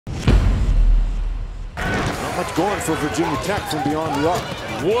much going for Virginia Tech from beyond the arc.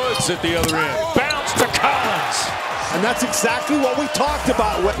 Woods at the other end. Bounce to Collins. And that's exactly what we talked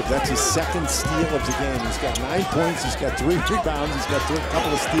about. That's his second steal of the game. He's got 9 points. He's got 3 rebounds. He's got a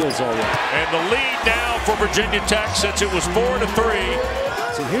couple of steals already. And the lead now for Virginia Tech since it was 4-3.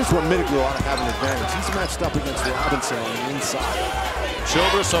 So here's where Mitiglu ought to have an advantage. He's matched up against Robinson on the inside.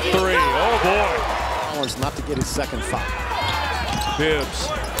 Childress a 3. Oh, boy. Collins not to get his second foul. Bibbs.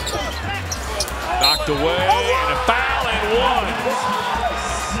 Knocked away, and a foul and one.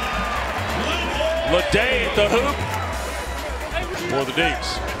 LeDay at the hoop for the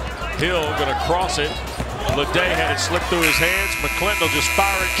Deacs. Hill gonna cross it. LeDay had it slip through his hands. McClinton will just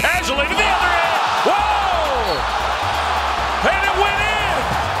fire it casually to the other end. Whoa! And it went in!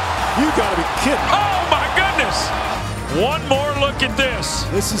 You gotta be kidding. Oh my goodness! One more look at this.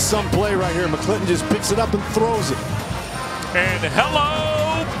 This is some play right here. McClinton just picks it up and throws it. And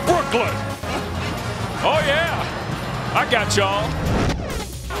hello, Brooklyn. Oh yeah, I got y'all.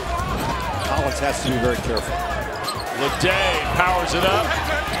 Collins has to be very careful. LeDay powers it up.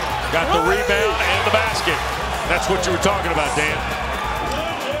 Got the rebound and the basket. That's what you were talking about, Dan.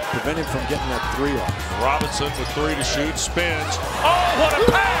 Prevent him from getting that 3 off. Robinson with 3 to shoot, spins. Oh, what a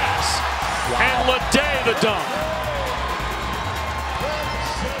pass! Wow. And LeDay the dunk.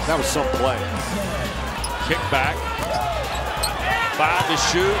 That was some play. Kick back. 5 to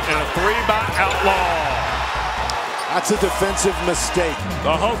shoot and a 3 by Outlaw. That's a defensive mistake.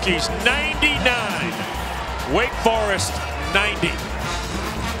 The Hokies 99. Wake Forest 90.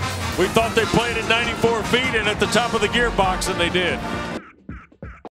 We thought they played at 94 feet and at the top of the gearbox, and they did.